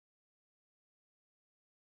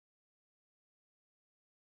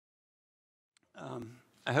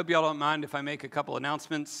I hope you all don't mind if I make a couple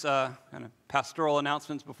announcements, kind of pastoral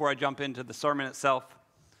announcements before I jump into the sermon itself.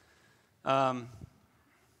 To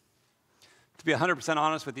be 100%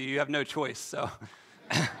 honest with you, you have no choice, so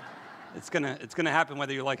it's gonna happen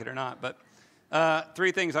whether you like it or not. But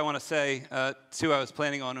three things I want to say. Two I was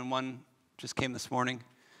planning on, and one just came this morning.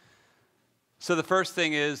 So the first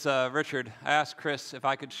thing is Richard. I asked Chris if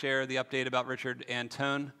I could share the update about Richard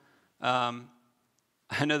Antone.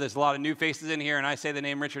 I know there's a lot of new faces in here, and I say the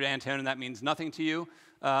name Richard Antone, and that means nothing to you.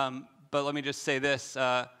 But let me just say this.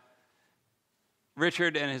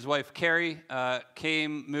 Richard and his wife, Carrie,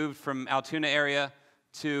 moved from Altoona area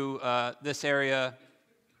to this area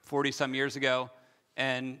 40-some years ago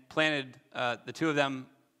and the two of them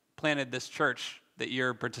planted this church that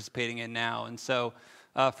you're participating in now. And so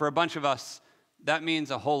for a bunch of us, that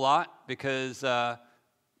means a whole lot because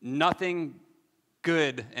nothing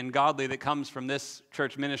good and godly that comes from this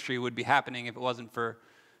church ministry would be happening if it wasn't for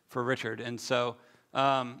Richard. And so,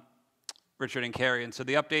 Richard and Carrie. And so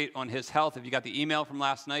the update on his health, if you got the email from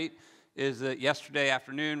last night, is that yesterday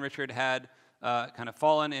afternoon, Richard had kind of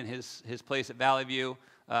fallen in his place at Valley View,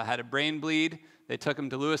 had a brain bleed. They took him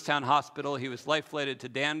to Lewistown Hospital. He was life-flighted to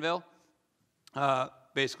Danville,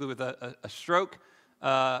 basically with a stroke.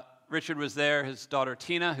 Richard was there, his daughter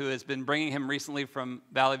Tina, who has been bringing him recently from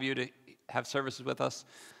Valley View to have services with us.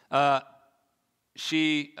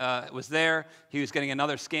 She was there. He was getting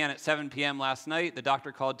another scan at 7 p.m. last night. The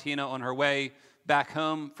doctor called Tina on her way back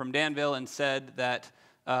home from Danville and said that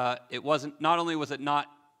not only was it not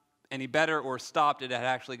any better or stopped, it had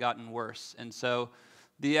actually gotten worse. And so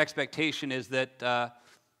the expectation is that,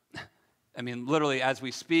 literally as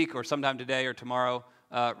we speak or sometime today or tomorrow,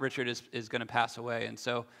 Richard is going to pass away. And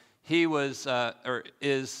so he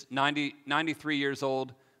is 93 years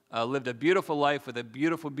old. Lived a beautiful life with a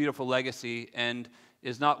beautiful, beautiful legacy and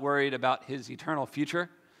is not worried about his eternal future.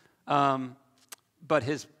 But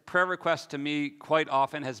his prayer request to me quite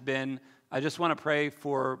often has been, I just want to pray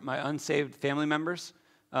for my unsaved family members,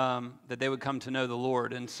 that they would come to know the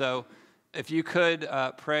Lord. And so if you could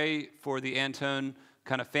pray for the Antone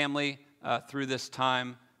kind of family through this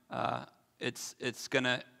time, it's going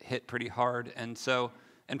to hit pretty hard. And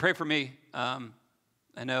pray for me. I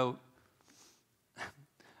know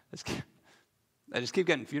I just keep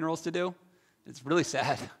getting funerals to do. It's really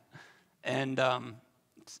sad. And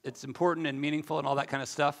it's important and meaningful and all that kind of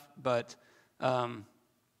stuff. But,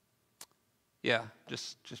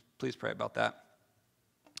 just please pray about that.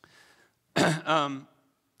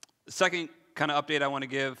 The second kind of update I want to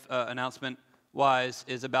give announcement-wise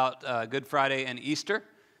is about Good Friday and Easter.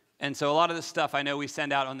 And so a lot of this stuff I know we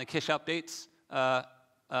send out on the Kish updates,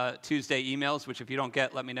 Tuesday emails, which if you don't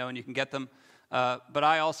get, let me know and you can get them. But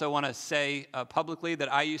I also want to say publicly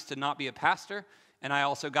that I used to not be a pastor, and I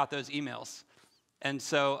also got those emails. And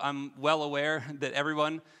so I'm well aware that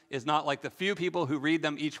everyone is not like the few people who read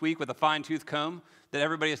them each week with a fine-tooth comb, that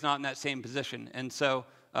everybody is not in that same position. And so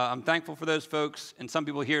I'm thankful for those folks, and some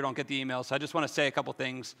people here don't get the emails. So I just want to say a couple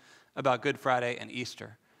things about Good Friday and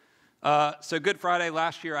Easter. So Good Friday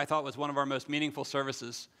last year I thought was one of our most meaningful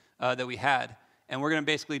services that we had. And we're going to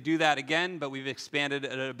basically do that again, but we've expanded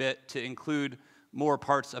it a bit to include more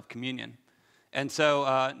parts of communion. And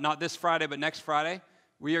so not this Friday, but next Friday,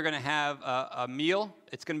 we are going to have a meal.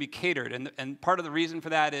 It's going to be catered. And part of the reason for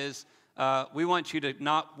that is we want you to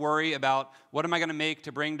not worry about what am I going to make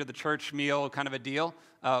to bring to the church meal kind of a deal.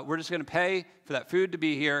 We're just going to pay for that food to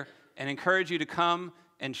be here and encourage you to come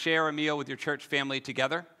and share a meal with your church family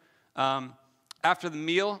together. After the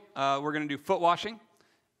meal, we're going to do foot washing,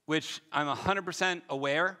 which I'm 100%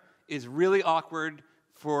 aware is really awkward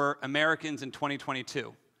for Americans in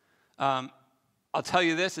 2022. I'll tell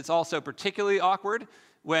you this, it's also particularly awkward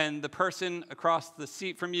when the person across the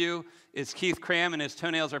seat from you is Keith Cram and his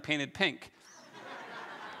toenails are painted pink.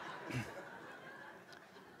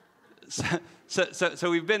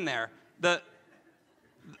 So we've been there.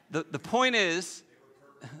 The point is,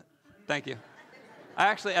 thank you. I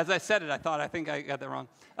actually, as I said it, I think I got that wrong.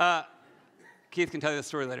 Keith can tell you the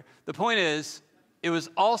story later. The point is, it was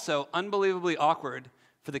also unbelievably awkward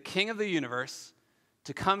for the King of the universe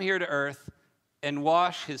to come here to earth and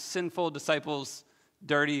wash his sinful disciples'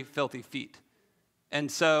 dirty, filthy feet. And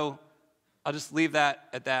so I'll just leave that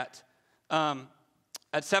at that.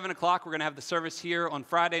 At 7 o'clock, we're going to have the service here on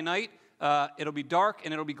Friday night. It'll be dark,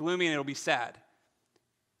 and it'll be gloomy, and it'll be sad.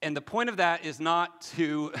 And the point of that is not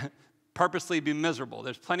to purposely be miserable.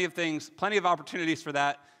 There's plenty of opportunities for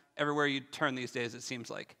that everywhere you turn these days, it seems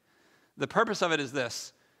like. The purpose of it is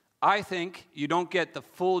this. I think you don't get the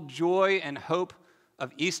full joy and hope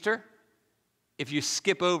of Easter if you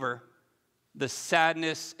skip over the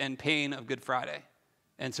sadness and pain of Good Friday.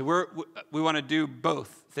 And so we want to do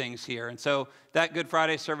both things here. And so that Good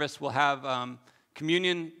Friday service will have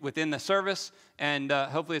communion within the service, and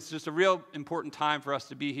hopefully it's just a real important time for us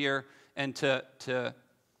to be here and to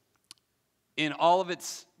in all of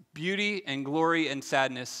its beauty and glory and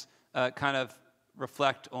sadness, kind of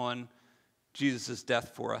reflect on Jesus'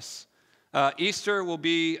 death for us. Easter will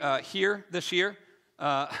be here this year.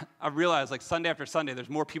 I realize, like, Sunday after Sunday, there's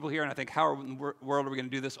more people here, and I think, how in the world are we going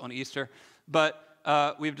to do this on Easter?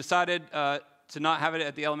 But we've decided to not have it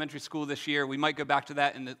at the elementary school this year. We might go back to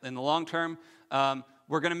that in the long term.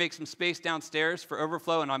 We're going to make some space downstairs for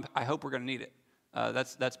overflow, and I hope we're going to need it.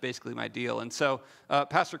 That's basically my deal. And so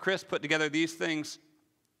Pastor Chris put together these things.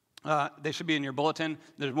 They should be in your bulletin.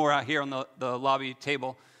 There's more out here on the lobby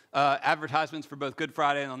table. Advertisements for both Good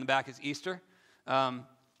Friday, and on the back is Easter.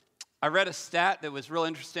 I read a stat that was real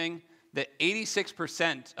interesting, that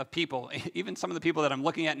 86% of people, even some of the people that I'm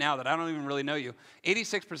looking at now that I don't even really know you,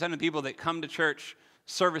 86% of people that come to church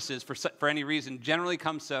services for any reason generally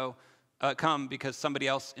come because somebody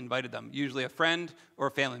else invited them, usually a friend or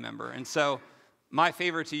a family member. And so my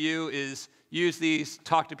favor to you is use these,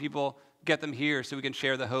 talk to people, get them here so we can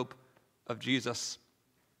share the hope of Jesus.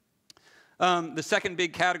 The second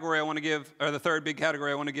big category I want to give, or the third big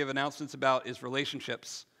category I want to give announcements about is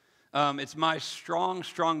relationships. It's my strong,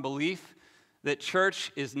 strong belief that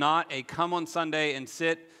church is not a come on Sunday and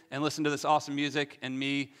sit and listen to this awesome music and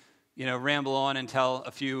me, ramble on and tell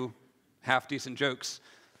a few half-decent jokes.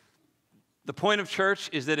 The point of church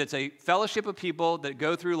is that it's a fellowship of people that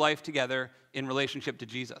go through life together in relationship to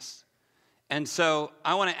Jesus. And so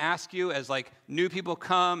I want to ask you, as like new people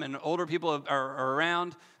come and older people are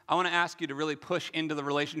around, I want to ask you to really push into the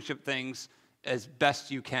relationship things as best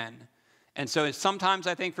you can. And so sometimes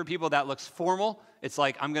I think for people that looks formal. It's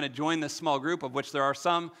like, I'm going to join this small group, of which there are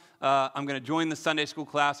some. I'm going to join the Sunday school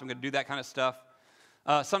class. I'm going to do that kind of stuff.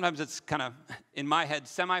 Sometimes it's kind of, in my head,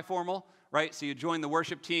 semi-formal, right? So you join the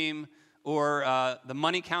worship team or the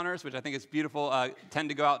money counters, which I think is beautiful, tend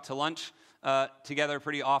to go out to lunch together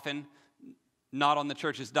pretty often, not on the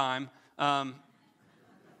church's dime.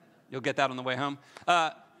 You'll get that on the way home.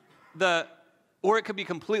 Or it could be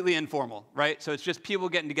completely informal, right? So it's just people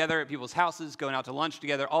getting together at people's houses, going out to lunch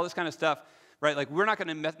together, all this kind of stuff, right? Like, we're not going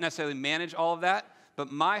to necessarily manage all of that,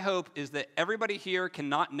 but my hope is that everybody here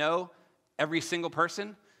cannot know every single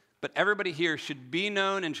person, but everybody here should be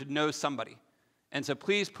known and should know somebody. And so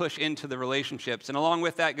please push into the relationships. And along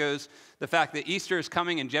with that goes the fact that Easter is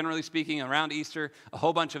coming, and generally speaking, around Easter, a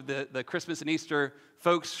whole bunch of the Christmas and Easter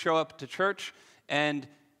folks show up to church, and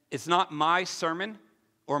it's not my sermon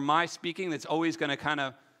or my speaking that's always going to kind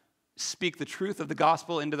of speak the truth of the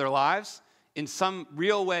gospel into their lives. In some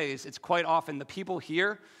real ways, it's quite often the people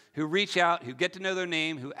here who reach out, who get to know their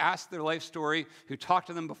name, who ask their life story, who talk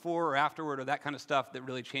to them before or afterward, or that kind of stuff that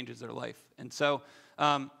really changes their life. And so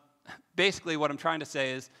basically what I'm trying to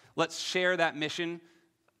say is, let's share that mission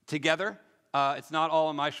together. It's not all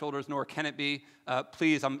on my shoulders, nor can it be.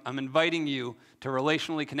 Please, I'm inviting you to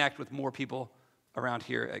relationally connect with more people around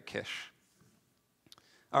here at Kish.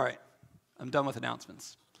 All right, I'm done with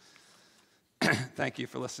announcements. Thank you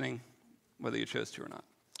for listening, whether you chose to or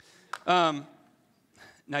not.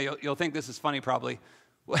 Now, you'll think this is funny probably.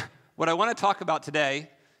 What I want to talk about today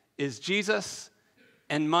is Jesus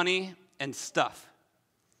and money and stuff.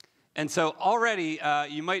 And so already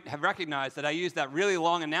you might have recognized that I used that really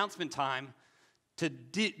long announcement time to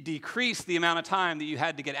decrease the amount of time that you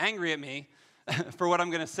had to get angry at me for what I'm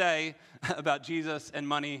going to say about Jesus and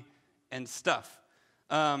money and stuff.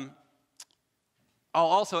 I'll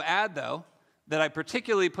also add, though, that I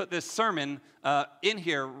particularly put this sermon in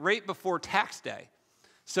here right before tax day.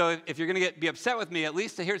 So if you're going to be upset with me, at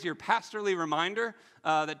least here's your pastorly reminder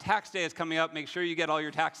that tax day is coming up. Make sure you get all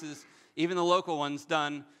your taxes, even the local ones,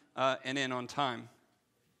 done and in on time.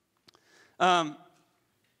 At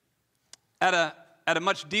a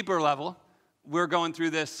much deeper level, we're going through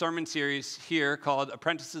this sermon series here called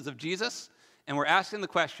Apprentices of Jesus, and we're asking the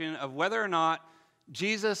question of whether or not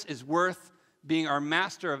Jesus is worth being our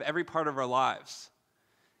master of every part of our lives.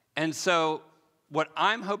 And so what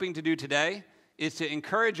I'm hoping to do today is to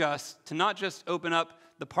encourage us to not just open up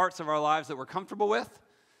the parts of our lives that we're comfortable with,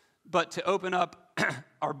 but to open up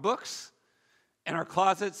our books and our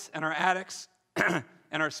closets and our attics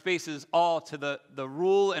and our spaces all to the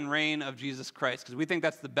rule and reign of Jesus Christ, because we think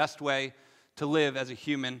that's the best way to live as a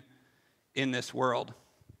human in this world.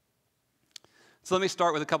 So let me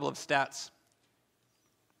start with a couple of stats.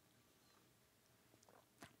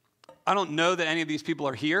 I don't know that any of these people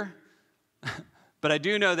are here, but I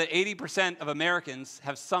do know that 80% of Americans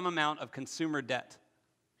have some amount of consumer debt.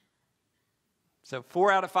 So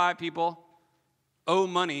 4 out of 5 people owe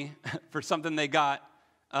money for something they got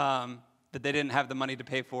that they didn't have the money to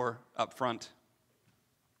pay for up front.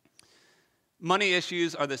 Money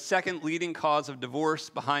issues are the second leading cause of divorce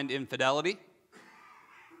behind infidelity.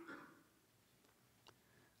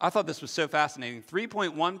 I thought this was so fascinating.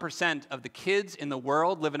 3.1% of the kids in the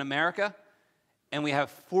world live in America, and we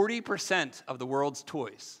have 40% of the world's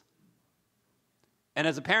toys. And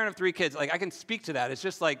as a parent of 3 kids, like, I can speak to that. It's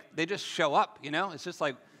just like they just show up, you know? It's just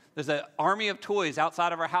like there's an army of toys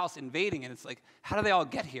outside of our house invading, and it's like, how do they all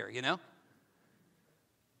get here, you know?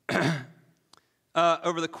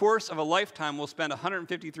 Over the course of a lifetime, we'll spend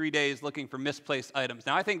 153 days looking for misplaced items.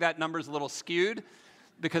 Now, I think that number's a little skewed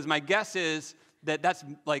because my guess is that that's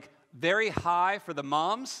like very high for the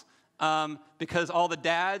moms because all the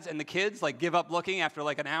dads and the kids like give up looking after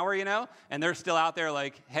like an hour, you know, and they're still out there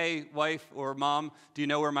like, hey, wife or mom, do you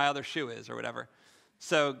know where my other shoe is or whatever?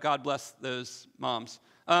 So God bless those moms.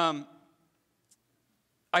 I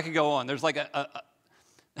could go on. There's like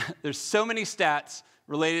there's so many stats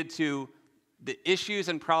related to the issues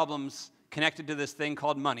and problems connected to this thing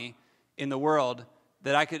called money in the world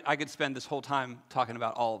that I could spend this whole time talking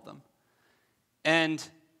about all of them. And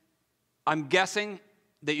I'm guessing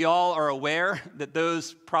that y'all are aware that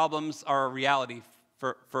those problems are a reality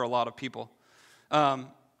for a lot of people. And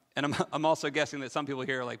I'm also guessing that some people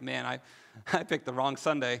here are like, man, I picked the wrong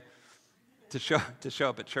Sunday to show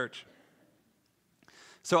up at church.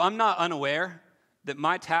 So I'm not unaware that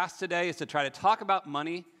my task today is to try to talk about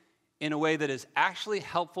money in a way that is actually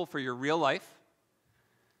helpful for your real life,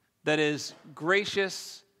 that is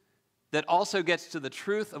gracious, that also gets to the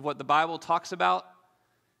truth of what the Bible talks about,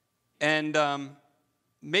 and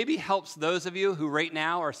maybe helps those of you who right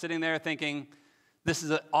now are sitting there thinking, this is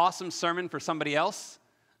an awesome sermon for somebody else,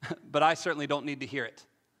 but I certainly don't need to hear it.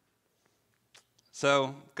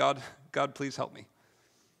 So God, please help me.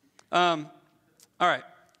 All right,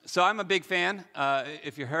 so I'm a big fan.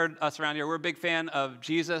 If you heard us around here, we're a big fan of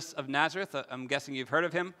Jesus of Nazareth. I'm guessing you've heard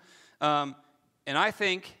of him. And I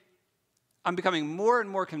think I'm becoming more and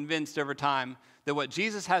more convinced over time that what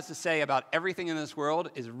Jesus has to say about everything in this world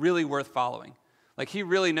is really worth following. Like, he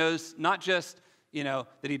really knows not just, you know,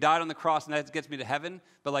 that he died on the cross and that gets me to heaven,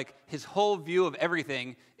 but like his whole view of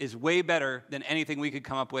everything is way better than anything we could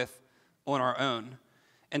come up with on our own.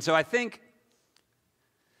 And so I think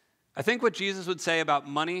what Jesus would say about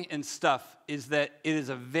money and stuff is that it is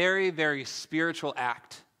a very, very spiritual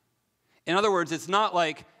act. In other words, it's not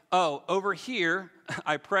like, oh, over here,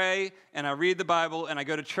 I pray and I read the Bible and I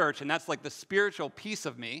go to church, and that's like the spiritual piece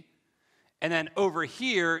of me. And then over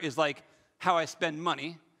here is like how I spend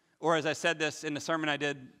money. Or as I said this in the sermon I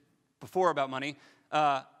did before about money,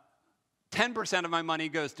 10% of my money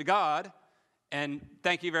goes to God, and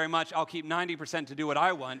thank you very much, I'll keep 90% to do what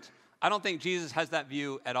I want. I don't think Jesus has that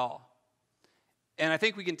view at all. And I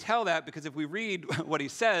think we can tell that because if we read what he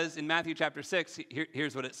says in Matthew chapter 6,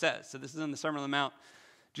 here's what it says. So this is in the Sermon on the Mount.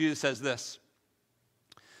 Jesus says this: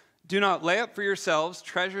 "Do not lay up for yourselves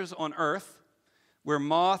treasures on earth, where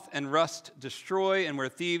moth and rust destroy and where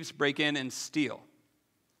thieves break in and steal.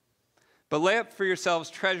 But lay up for yourselves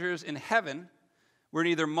treasures in heaven, where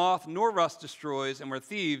neither moth nor rust destroys and where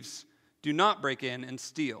thieves do not break in and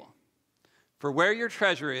steal. For where your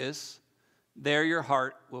treasure is, there your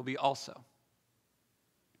heart will be also."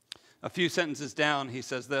 A few sentences down, he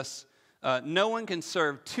says this: "No one can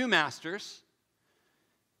serve 2 masters,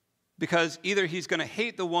 because either he's going to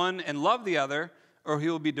hate the one and love the other, or he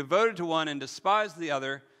will be devoted to one and despise the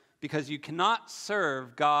other, because you cannot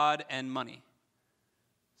serve God and money."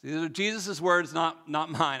 So these are Jesus' words, not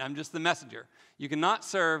mine. I'm just the messenger. You cannot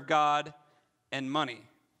serve God and money.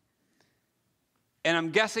 And I'm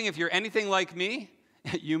guessing if you're anything like me,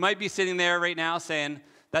 you might be sitting there right now saying,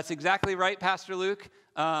 that's exactly right, Pastor Luke.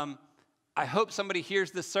 I hope somebody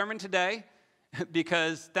hears this sermon today,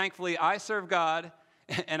 because thankfully I serve God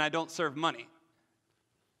and I don't serve money.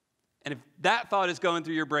 And if that thought is going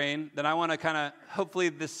through your brain, then I want to kind of, hopefully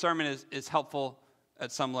this sermon is helpful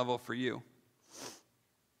at some level for you.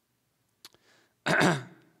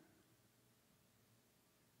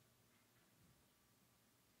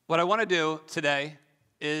 What I want to do today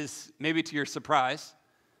is, maybe to your surprise,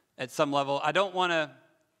 at some level, I know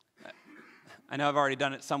I've already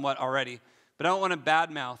done it somewhat already, but I don't want to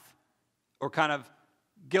badmouth or kind of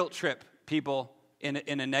guilt trip people in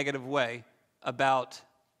a negative way about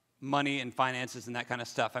money and finances and that kind of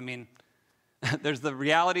stuff. I mean, there's the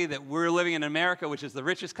reality that we're living in America, which is the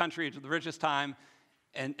richest country, the richest time,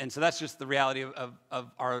 and so that's just the reality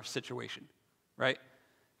of our situation, right?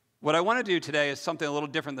 What I want to do today is something a little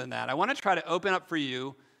different than that. I want to try to open up for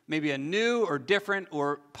you maybe a new or different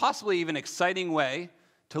or possibly even exciting way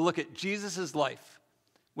to look at Jesus' life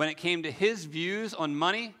when it came to his views on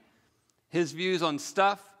money, his views on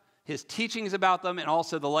stuff, his teachings about them, and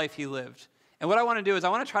also the life he lived. And what I want to do is I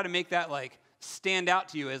want to try to make that like stand out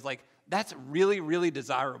to you as like, that's really, really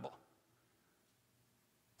desirable.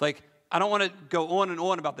 Like, I don't want to go on and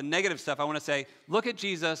on about the negative stuff. I want to say, look at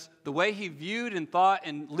Jesus. The way he viewed and thought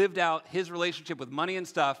and lived out his relationship with money and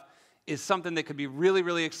stuff is something that could be really,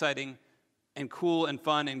 really exciting and cool and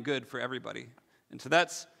fun and good for everybody. And so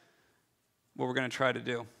that's what we're going to try to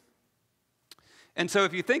do. And so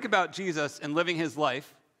if you think about Jesus and living his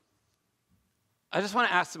life, I just want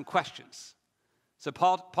to ask some questions. So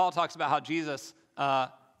Paul talks about how Jesus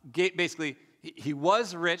basically, he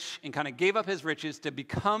was rich and kind of gave up his riches to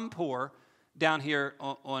become poor down here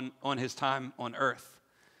on his time on earth.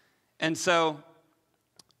 And so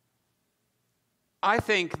I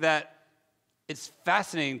think that it's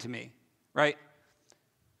fascinating to me, right?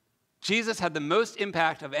 Jesus had the most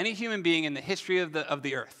impact of any human being in the history of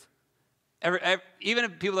the earth. Even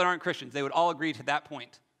if people that aren't Christians, they would all agree to that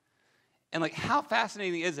point. And like, how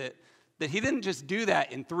fascinating is it that he didn't just do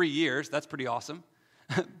that in 3 years? That's pretty awesome.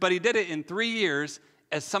 But he did it in 3 years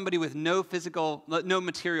as somebody with no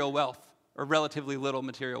material wealth, or relatively little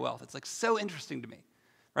material wealth. It's like so interesting to me,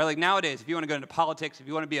 right? Like nowadays, if you want to go into politics, if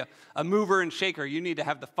you want to be a mover and shaker, you need to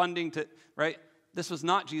have the funding to, right? This was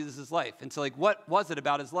not Jesus' life. And so like, what was it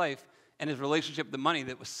about his life and his relationship with the money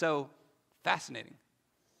that was so fascinating?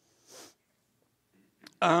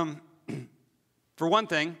 For one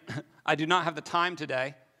thing, I do not have the time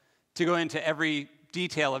today to go into every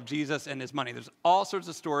detail of Jesus and his money. There's all sorts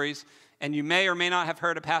of stories, and you may or may not have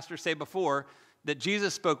heard a pastor say before that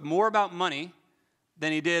Jesus spoke more about money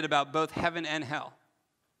than he did about both heaven and hell.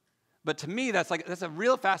 But to me, that's a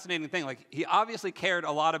real fascinating thing. Like, he obviously cared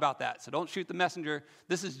a lot about that. So don't shoot the messenger.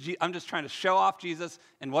 I'm just trying to show off Jesus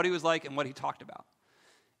and what he was like and what he talked about.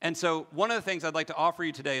 And so one of the things I'd like to offer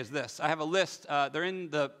you today is this. I have a list. They're in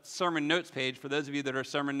the sermon notes page for those of you that are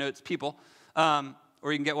sermon notes people, or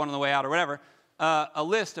you can get one on the way out or whatever. A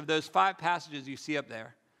list of those 5 passages you see up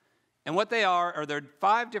there. And what they are there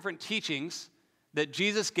 5 different teachings that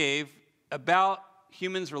Jesus gave about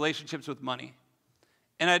humans' relationships with money.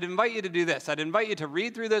 And I'd invite you to do this. I'd invite you to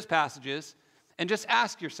read through those passages and just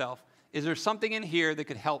ask yourself, is there something in here that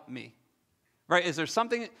could help me? Right? Is there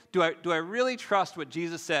something, do I really trust what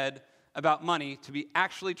Jesus said about money to be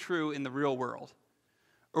actually true in the real world?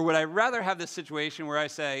 Or would I rather have this situation where I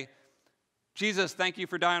say, Jesus, thank you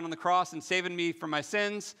for dying on the cross and saving me from my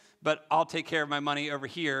sins, but I'll take care of my money over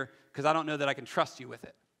here because I don't know that I can trust you with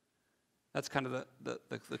it. That's kind of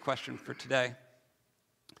the question for today.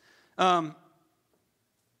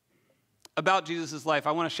 About Jesus' life,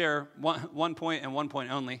 I want to share one point and one point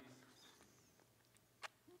only.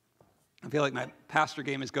 I feel like my pastor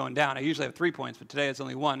game is going down. I usually have 3 points, but today it's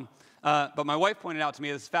only 1. But my wife pointed out to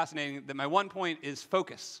me, this is fascinating, that my 1 point is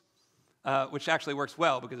focus, which actually works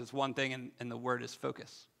well because it's one thing and the word is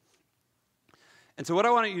focus. And so what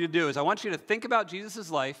I want you to do is I want you to think about Jesus'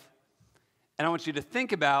 life, and I want you to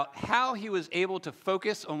think about how he was able to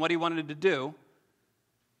focus on what he wanted to do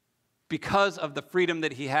because of the freedom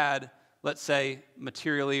that he had, let's say,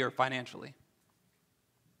 materially or financially.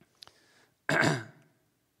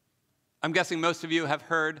 I'm guessing most of you have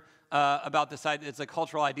heard about this idea. It's a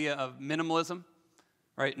cultural idea of minimalism,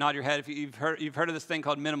 right? Nod your head if you've heard of this thing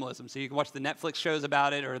called minimalism. So you can watch the Netflix shows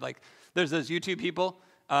about it, or like there's those YouTube people,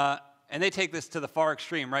 and they take this to the far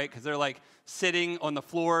extreme, right? Because they're like sitting on the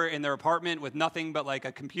floor in their apartment with nothing but like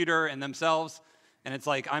a computer and themselves, and it's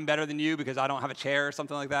like, I'm better than you because I don't have a chair or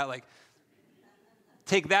something like that. Like,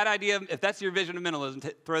 take that idea, if that's your vision of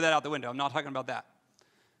minimalism, throw that out the window. I'm not talking about that.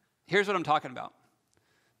 Here's what I'm talking about.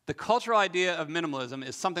 The cultural idea of minimalism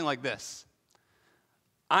is something like this.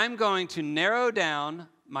 I'm going to narrow down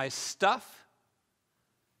my stuff.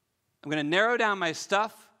 I'm going to narrow down my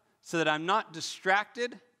stuff so that I'm not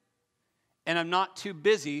distracted and I'm not too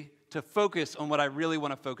busy to focus on what I really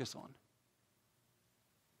want to focus on.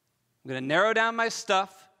 I'm going to narrow down my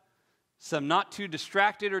stuff so I'm not too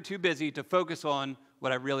distracted or too busy to focus on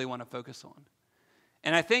what I really want to focus on.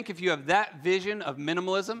 And I think if you have that vision of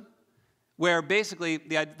minimalism, where basically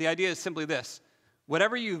the idea is simply this: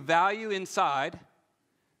 whatever you value inside,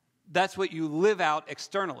 that's what you live out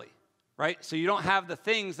externally, right? So you don't have the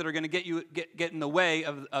things that are going to get in the way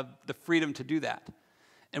of the freedom to do that.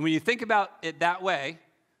 And when you think about it that way,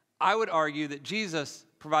 I would argue that Jesus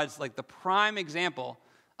provides like the prime example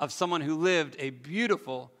of someone who lived a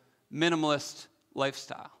beautiful minimalist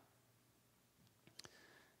lifestyle.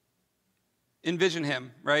 Envision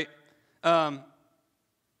him, right?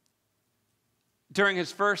 During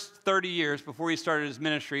his first 30 years before he started his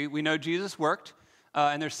ministry, we know Jesus worked,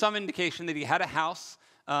 and there's some indication that he had a house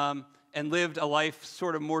and lived a life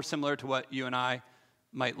sort of more similar to what you and I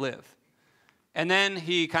might live. And then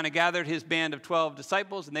he kind of gathered his band of 12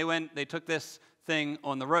 disciples, and they took this thing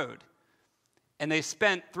on the road. And they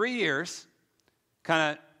spent 3 years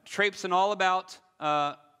kind of traipsing all about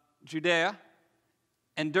Judea.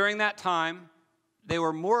 And during that time, they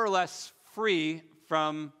were more or less free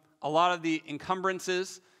from a lot of the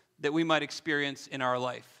encumbrances that we might experience in our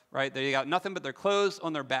life, right? They got nothing but their clothes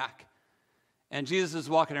on their back. And Jesus is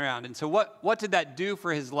walking around. And so what did that do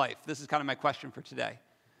for his life? This is kind of my question for today.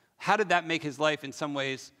 How did that make his life in some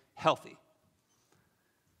ways healthy?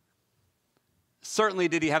 Certainly,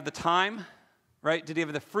 did he have the time, right? Did he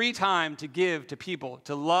have the free time to give to people,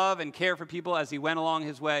 to love and care for people as he went along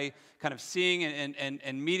his way, kind of seeing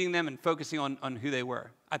and meeting them and focusing on who they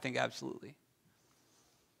were? I think absolutely.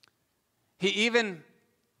 He even,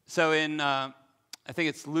 so in, I think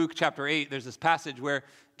it's Luke chapter 8, there's this passage where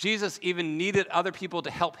Jesus even needed other people to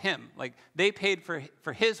help him. Like, they paid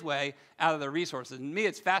for his way out of their resources. And me,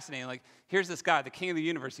 it's fascinating. Like, here's this guy, the king of the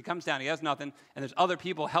universe. He comes down, he has nothing, and there's other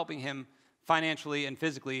people helping him financially and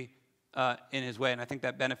physically in his way. And I think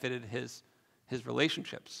that benefited his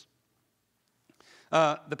relationships.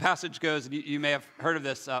 The passage goes, you may have heard of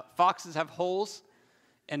this, foxes have holes,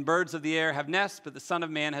 and birds of the air have nests, but the Son of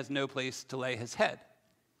Man has no place to lay his head.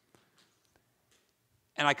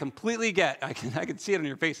 And I completely get, I can see it on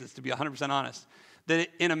your faces, to be 100% honest, that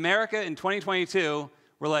in America in 2022,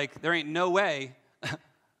 we're like, there ain't no way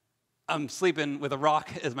I'm sleeping with a rock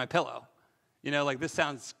as my pillow. You know, like, this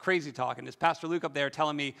sounds crazy talk. And is Pastor Luke up there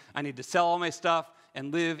telling me I need to sell all my stuff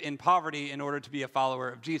and live in poverty in order to be a follower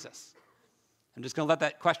of Jesus? I'm just going to let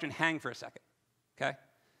that question hang for a second, okay?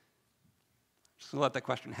 Just going to let that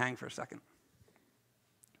question hang for a second.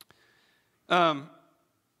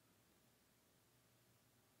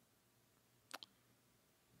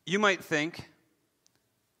 You might think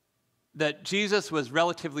that Jesus was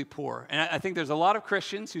relatively poor. And I think there's a lot of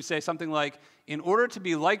Christians who say something like, in order to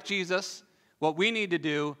be like Jesus, what we need to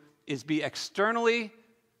do is be externally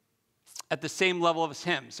at the same level as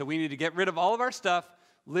him. So we need to get rid of all of our stuff.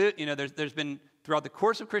 There's been, throughout the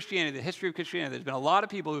course of Christianity, the history of Christianity, there's been a lot of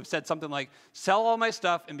people who have said something like, sell all my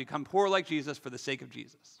stuff and become poor like Jesus for the sake of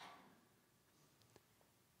Jesus.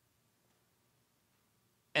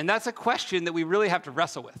 And that's a question that we really have to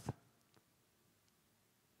wrestle with.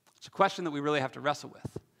 It's a question that we really have to wrestle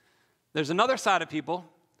with. There's another side of people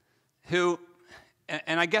who,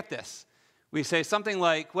 and I get this, we say something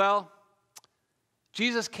like, well,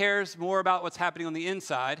 Jesus cares more about what's happening on the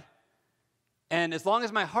inside, and as long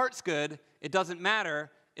as my heart's good, it doesn't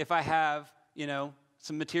matter if I have,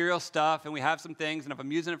 some material stuff and we have some things, and if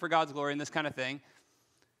I'm using it for God's glory and this kind of thing.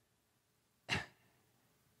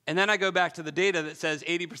 And then I go back to the data that says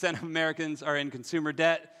 80% of Americans are in consumer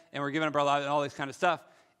debt, and we're giving up our lives and all this kind of stuff.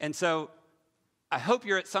 And so I hope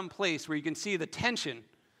you're at some place where you can see the tension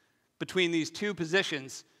between these two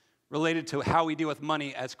positions related to how we deal with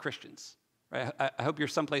money as Christians. Right? I hope you're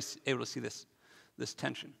someplace able to see this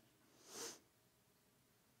tension.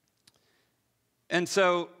 And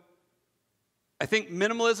so I think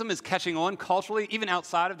minimalism is catching on culturally, even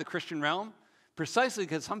outside of the Christian realm, precisely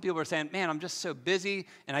because some people are saying, man, I'm just so busy,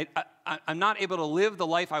 and I'm not able to live the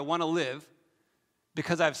life I want to live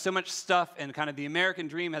because I have so much stuff, and kind of the American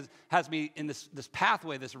dream has me in this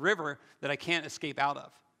pathway, this river that I can't escape out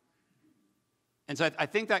of. And so I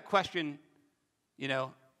think that question,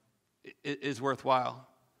 is worthwhile.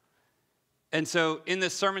 And so in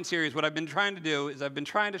this sermon series, what I've been trying to do is I've been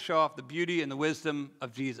trying to show off the beauty and the wisdom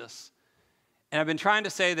of Jesus. And I've been trying to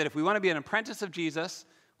say that if we want to be an apprentice of Jesus,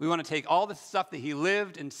 we want to take all the stuff that he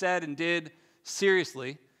lived and said and did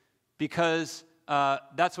seriously, because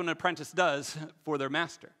that's what an apprentice does for their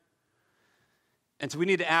master. And so we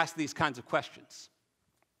need to ask these kinds of questions.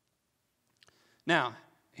 Now,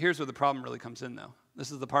 here's where the problem really comes in, though.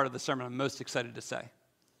 This is the part of the sermon I'm most excited to say.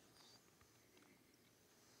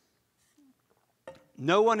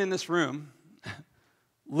 No one in this room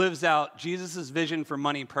lives out Jesus' vision for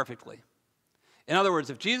money perfectly. In other words,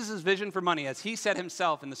 if Jesus' vision for money, as he said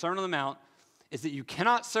himself in the Sermon on the Mount, is that you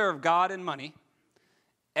cannot serve God and money,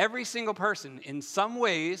 every single person in some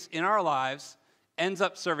ways in our lives ends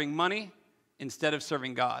up serving money instead of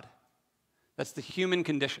serving God. That's the human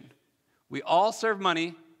condition. We all serve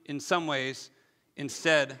money in some ways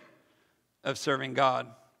instead of serving God.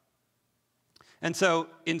 And so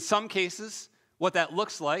in some cases, what that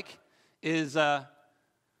looks like is I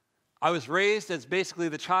was raised as basically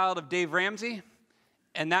the child of Dave Ramsey,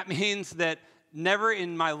 and that means that never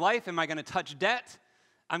in my life am I going to touch debt.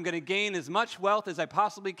 I'm going to gain as much wealth as I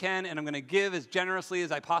possibly can, and I'm going to give as generously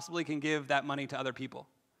as I possibly can give that money to other people.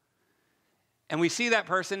 And we see that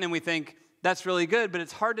person and we think, that's really good, but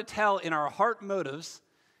it's hard to tell in our heart motives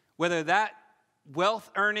whether that wealth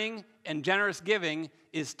earning and generous giving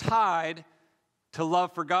is tied to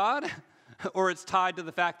love for God or it's tied to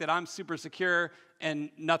the fact that I'm super secure and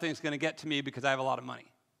nothing's going to get to me because I have a lot of money.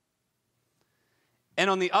 And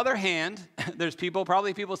on the other hand, there's people,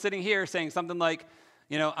 probably people sitting here saying something like,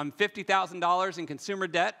 I'm $50,000 in consumer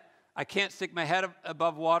debt. I can't stick my head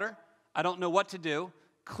above water. I don't know what to do.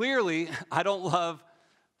 Clearly, I don't love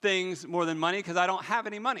things more than money because I don't have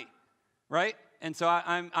any money, right? And so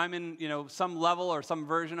I'm in, some level or some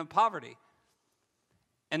version of poverty.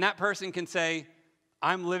 And that person can say,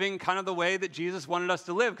 I'm living kind of the way that Jesus wanted us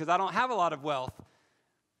to live because I don't have a lot of wealth.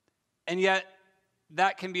 And yet,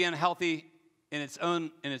 that can be unhealthy in its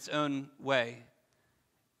own way.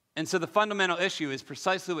 And so the fundamental issue is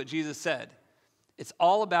precisely what Jesus said. It's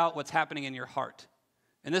all about what's happening in your heart.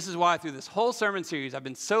 And this is why through this whole sermon series, I've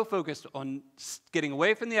been so focused on getting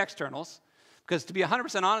away from the externals, because to be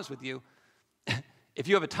 100% honest with you, if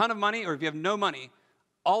you have a ton of money or if you have no money,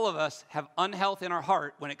 all of us have unhealth in our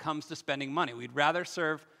heart when it comes to spending money. We'd rather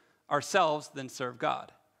serve ourselves than serve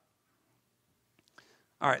God.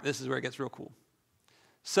 All right, this is where it gets real cool.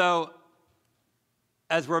 So,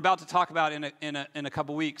 as we're about to talk about in a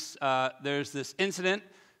couple weeks, there's this incident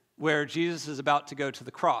where Jesus is about to go to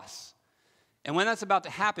the cross. And when that's about to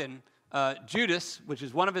happen, Judas, which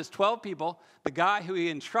is one of his 12 people, the guy who he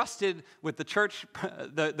entrusted with the church,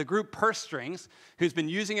 the group purse strings, who's been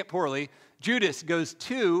using it poorly, Judas goes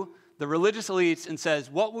to the religious elites and says,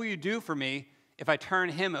 what will you do for me if I turn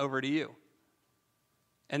him over to you?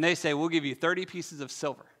 And they say, we'll give you 30 pieces of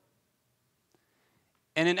silver.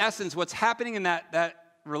 And in essence, what's happening in that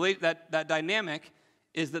dynamic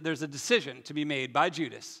is that there's a decision to be made by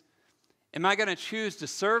Judas. Am I going to choose to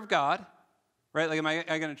serve God? Right? Like, am I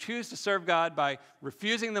going to choose to serve God by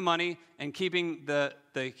refusing the money and keeping the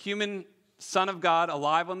human Son of God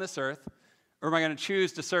alive on this earth? Or am I going to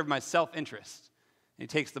choose to serve my self-interest? And he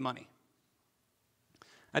takes the money.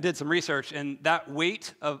 I did some research, and that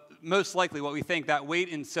weight of, most likely what we think, that weight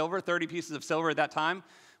in silver, 30 pieces of silver at that time,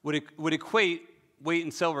 would equate weight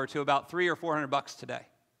in silver to about $300 or $400 today.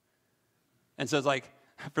 And so it's like,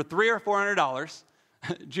 for $300 or $400,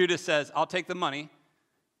 Judas says, I'll take the money,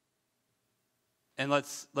 and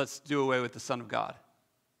let's do away with the Son of God.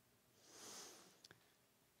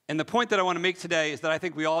 And the point that I want to make today is that I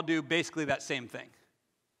think we all do basically that same thing.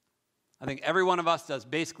 I think every one of us does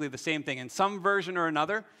basically the same thing in some version or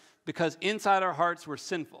another, because inside our hearts we're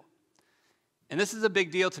sinful. And this is a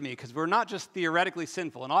big deal to me because we're not just theoretically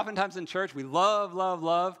sinful. And oftentimes in church we love,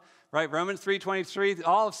 right? Romans 3:23,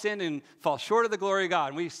 all have sinned and fall short of the glory of God.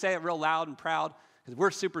 And we say it real loud and proud because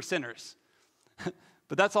we're super sinners.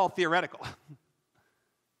 But that's all theoretical.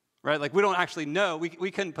 Right? Like, we don't actually know.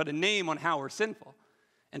 We couldn't put a name on how we're sinful.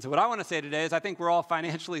 And so what I want to say today is I think we're all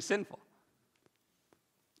financially sinful.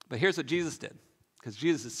 But here's what Jesus did, because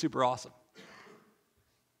Jesus is super awesome.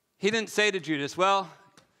 He didn't say to Judas, well,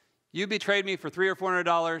 you betrayed me for $300 or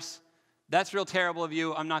 $400. That's real terrible of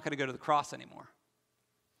you. I'm not going to go to the cross anymore.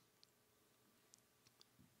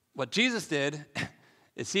 What Jesus did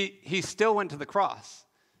is he still went to the cross,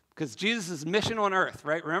 because Jesus' mission on earth,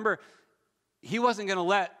 right? Remember, he wasn't going to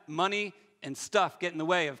let money and stuff get in the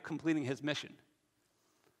way of completing his mission.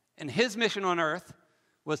 And his mission on earth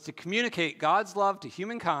was to communicate God's love to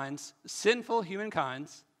humankind's, sinful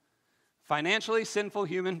humankind's, financially sinful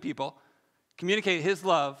human people, communicate his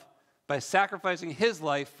love by sacrificing his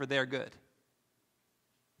life for their good.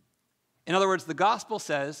 In other words, the gospel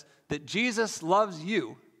says that Jesus loves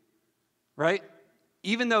you, right?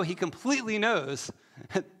 Even though he completely knows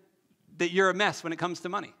that you're a mess when it comes to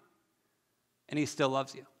money. And he still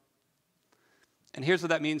loves you. And here's what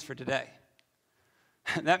that means for today.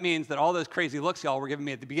 That means that all those crazy looks y'all were giving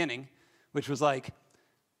me at the beginning, which was like,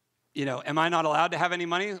 am I not allowed to have any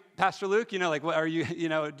money, Pastor Luke? Like, what are you,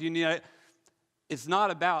 do you need it? It's not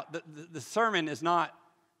about, the sermon is not,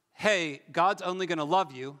 hey, God's only going to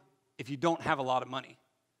love you if you don't have a lot of money.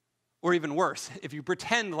 Or even worse, if you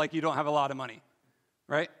pretend like you don't have a lot of money,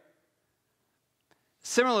 right?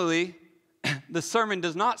 Similarly, the sermon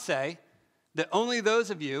does not say that only those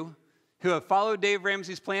of you who have followed Dave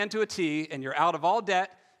Ramsey's plan to a T and you're out of all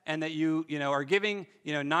debt and that you are giving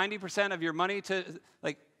 90% of your money to,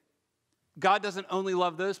 like, God doesn't only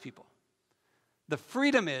love those people. The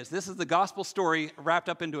freedom is, this is the gospel story wrapped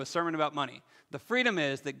up into a sermon about money. The freedom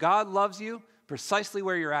is that God loves you precisely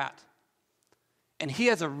where you're at. And he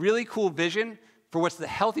has a really cool vision for what's the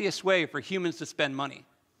healthiest way for humans to spend money.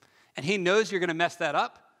 And he knows you're going to mess that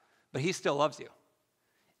up, but he still loves you.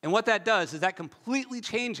 And what that does is that completely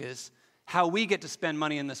changes how we get to spend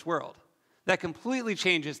money in this world. That completely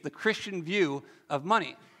changes the Christian view of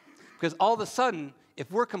money. Because all of a sudden,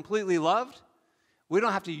 if we're completely loved, we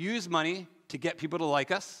don't have to use money to get people to like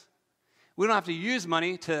us. We don't have to use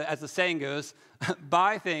money to, as the saying goes,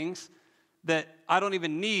 buy things that I don't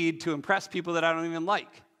even need to impress people that I don't even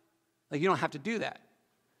like. Like, you don't have to do that.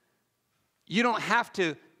 You don't have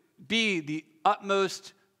to be the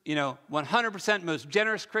utmost, 100% most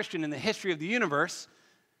generous Christian in the history of the universe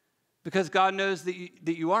because God knows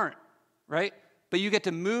that you aren't, right? But you get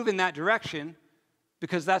to move in that direction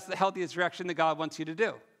because that's the healthiest direction that God wants you to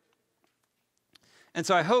do. And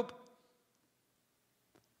so I hope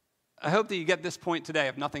that you get this point today,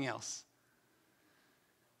 if nothing else.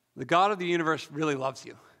 The God of the universe really loves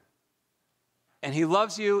you. And he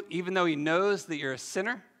loves you even though he knows that you're a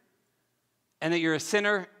sinner and that you're a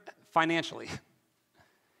sinner financially.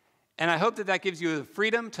 And I hope that that gives you the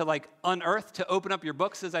freedom to unearth, to open up your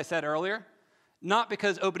books, as I said earlier. Not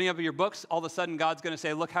because opening up your books, all of a sudden God's going to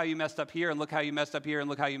say, look how you messed up here, and look how you messed up here, and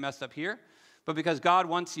look how you messed up here. But because God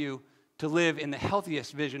wants you to live in the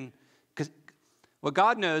healthiest vision. Because what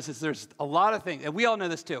God knows is there's a lot of things, and we all know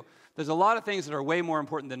this too, there's a lot of things that are way more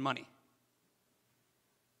important than money.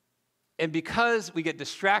 And because we get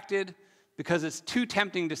distracted, because it's too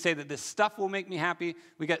tempting to say that this stuff will make me happy,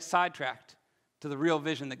 we get sidetracked to the real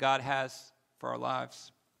vision that God has for our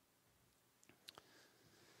lives.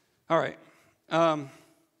 All right.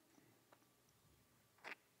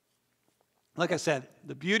 Like I said,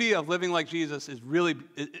 the beauty of living like Jesus is really,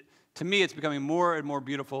 to me, it's becoming more and more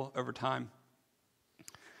beautiful over time.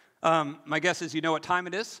 My guess is you know what time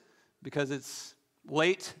it is, because it's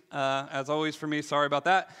late, as always for me. Sorry about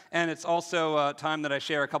that. And it's also time that I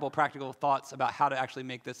share a couple practical thoughts about how to actually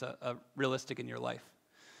make this a realistic in your life.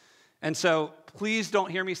 And so please don't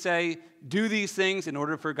hear me say, do these things in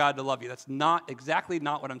order for God to love you. That's exactly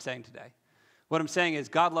not what I'm saying today. What I'm saying is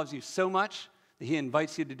God loves you so much that he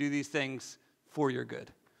invites you to do these things for your good.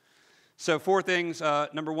 So 4 things.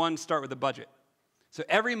 Number 1, start with a budget. So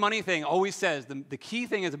every money thing always says the key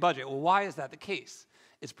thing is a budget. Well, why is that the case?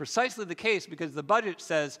 It's precisely the case because the budget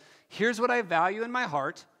says, here's what I value in my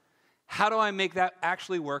heart. How do I make that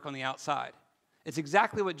actually work on the outside? It's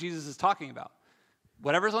exactly what Jesus is talking about.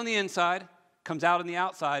 Whatever's on the inside comes out on the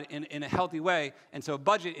outside in a healthy way. And so a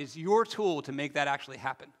budget is your tool to make that actually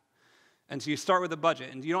happen. And so you start with a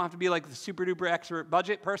budget. And you don't have to be like the super duper expert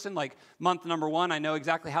budget person, like month number 1, I know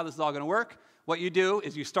exactly how this is all going to work. What you do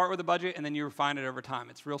is you start with a budget and then you refine it over time.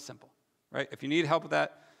 It's real simple, right? If you need help with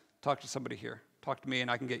that, talk to somebody here. Talk to me and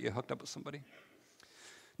I can get you hooked up with somebody.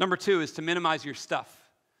 Number 2 is to minimize your stuff.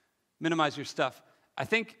 Minimize your stuff. I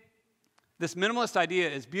think this minimalist idea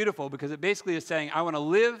is beautiful because it basically is saying, I want to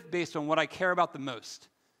live based on what I care about the most.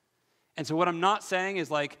 And so what I'm not saying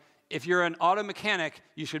is if you're an auto mechanic,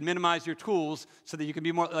 you should minimize your tools so that you can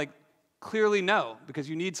be more clearly no, because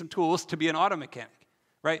you need some tools to be an auto mechanic,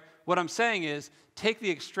 right? What I'm saying is take the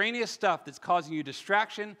extraneous stuff that's causing you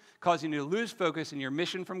distraction, causing you to lose focus in your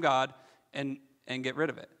mission from God, and get rid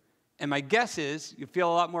of it. And my guess is you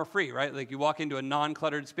feel a lot more free, right? Like you walk into a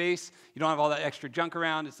non-cluttered space, you don't have all that extra junk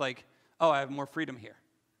around. It's like, oh, I have more freedom here.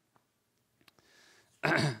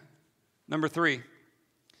 Number 3,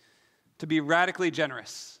 to be radically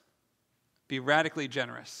generous. Be radically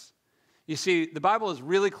generous. You see, the Bible is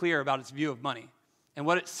really clear about its view of money. And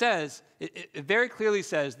what it says, it very clearly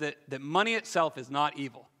says that money itself is not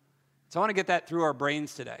evil. So I want to get that through our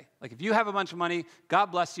brains today. Like if you have a bunch of money, God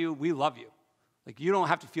bless you, we love you. Like you don't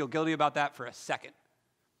have to feel guilty about that for a second.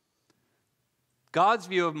 God's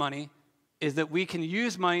view of money is that we can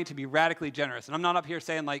use money to be radically generous. And I'm not up here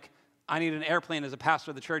saying I need an airplane as a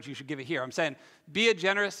pastor of the church, you should give it here. I'm saying be a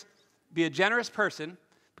generous person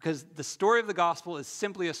because the story of the gospel is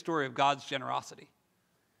simply a story of God's generosity.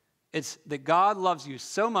 It's that God loves you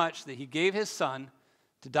so much that he gave his son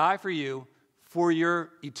to die for you for your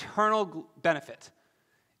eternal benefit.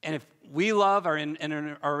 And if we love, are in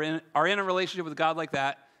a relationship with God like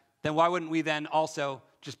that, then why wouldn't we then also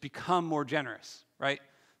just become more generous, right?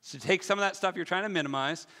 So take some of that stuff you're trying to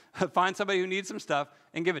minimize, find somebody who needs some stuff,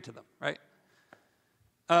 and give it to them, right?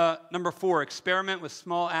 Number 4, experiment with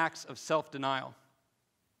small acts of self-denial.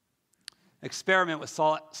 Experiment with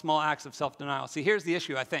small acts of self-denial. See, here's the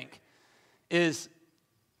issue, I think, is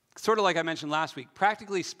sort of like I mentioned last week.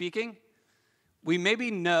 Practically speaking, we maybe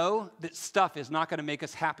know that stuff is not going to make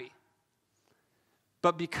us happy.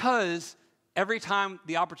 But because every time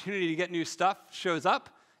the opportunity to get new stuff shows up,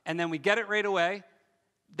 and then we get it right away,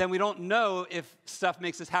 then we don't know if stuff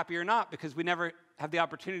makes us happy or not because we never have the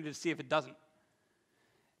opportunity to see if it doesn't.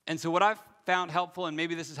 And so what I've found helpful, and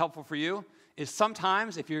maybe this is helpful for you, is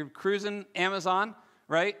sometimes if you're cruising Amazon,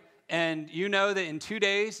 right, and you know that in 2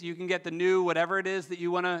 days you can get the new whatever it is that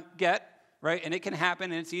you want to get, right, and it can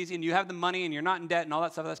happen and it's easy and you have the money and you're not in debt and all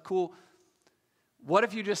that stuff, that's cool. What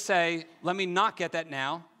if you just say, let me not get that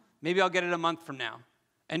now, maybe I'll get it a month from now,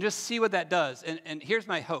 and just see what that does. And here's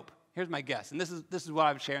my hope, here's my guess, and this is why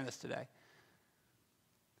I'm sharing this today.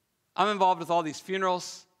 I'm involved with all these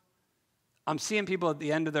funerals. I'm seeing people at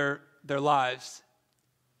the end of their lives,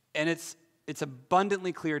 and it's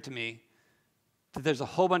abundantly clear to me that there's a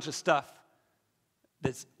whole bunch of stuff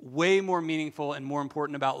that's way more meaningful and more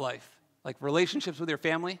important about life. Like relationships with your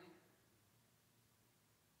family,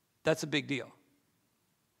 that's a big deal.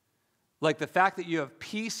 Like the fact that you have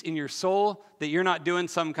peace in your soul, that you're not doing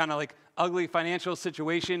some kind of like ugly financial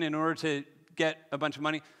situation in order to get a bunch of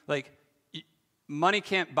money. Like money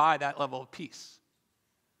can't buy that level of peace,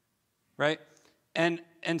 right? And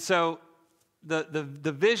so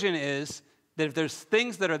the vision is that if there's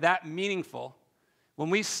things that are that meaningful, when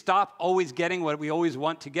we stop always getting what we always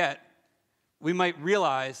want to get, we might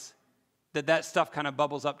realize that stuff kind of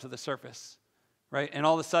bubbles up to the surface, right? And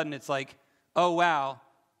all of a sudden it's like, oh, wow,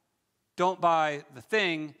 don't buy the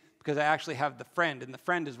thing because I actually have the friend, and the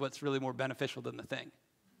friend is what's really more beneficial than the thing,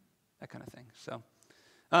 that kind of thing. So,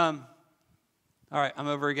 all right, I'm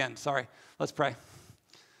over again. Sorry. Let's pray.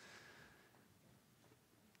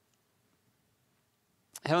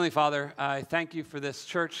 Heavenly Father, I thank you for this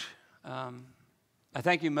church. I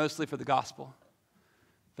thank you mostly for the gospel.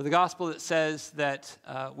 For the gospel that says that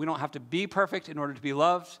we don't have to be perfect in order to be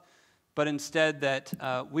loved, but instead that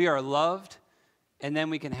we are loved, and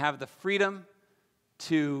then we can have the freedom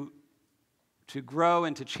to grow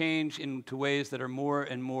and to change into ways that are more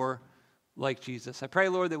and more like Jesus. I pray,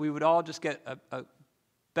 Lord, that we would all just get a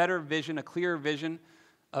better vision, a clearer vision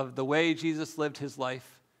of the way Jesus lived his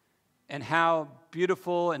life and how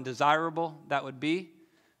beautiful and desirable that would be,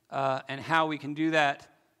 and how we can do that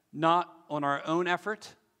not on our own effort,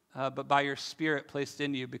 but by your Spirit placed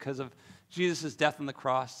in you because of Jesus' death on the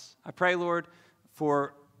cross. I pray, Lord,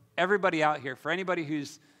 for everybody out here, for anybody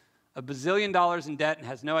who's $1 bazillion in debt and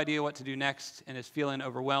has no idea what to do next and is feeling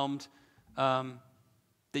overwhelmed, that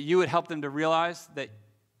you would help them to realize that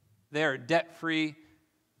they are debt-free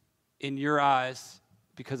in your eyes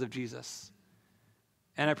because of Jesus.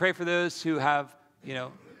 And I pray for those who have,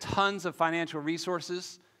 tons of financial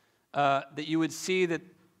resources, that you would see that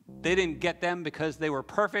they didn't get them because they were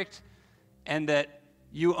perfect, and that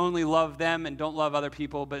you only love them and don't love other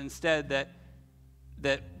people, but instead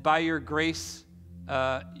that by your grace,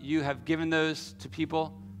 you have given those to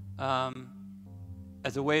people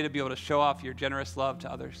as a way to be able to show off your generous love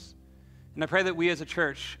to others. And I pray that we as a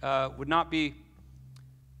church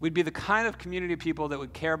we'd be the kind of community of people that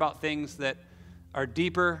would care about things that are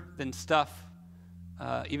deeper than stuff,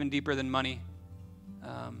 even deeper than money.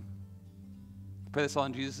 I pray this all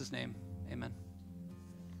in Jesus' name. Amen.